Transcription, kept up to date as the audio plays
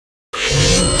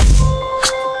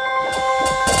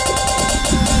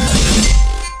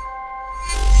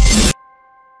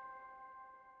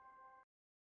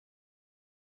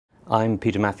I'm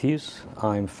Peter Matthews.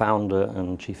 I'm founder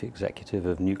and chief executive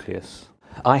of Nucleus.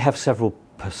 I have several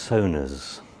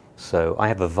personas. So I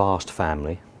have a vast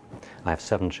family. I have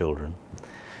 7 children,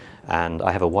 and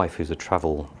I have a wife who's a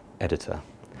travel editor.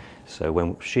 So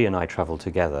when she and I travel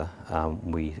together,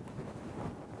 we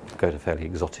go to fairly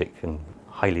exotic and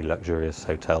highly luxurious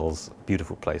hotels,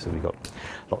 beautiful places. We've got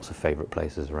lots of favourite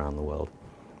places around the world.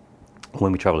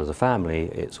 When we travel as a family,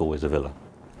 it's always a villa,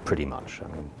 pretty much. I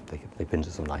mean, they've been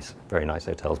to some very nice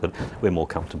hotels, but we're more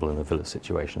comfortable in a villa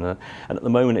situation. And at the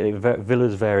moment,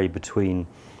 villas vary between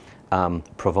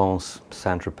Provence,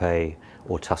 Saint-Tropez,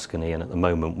 or Tuscany. And at the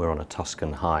moment, we're on a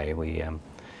Tuscan high. We had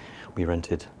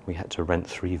to rent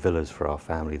 3 villas for our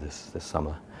family this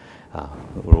summer.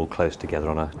 We're all close together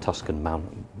on a Tuscan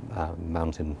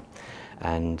mountain,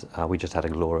 and we just had a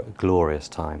glorious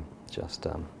time, just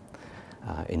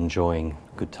enjoying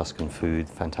good Tuscan food,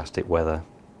 fantastic weather.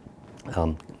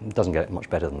 It doesn't get much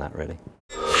better than that, really.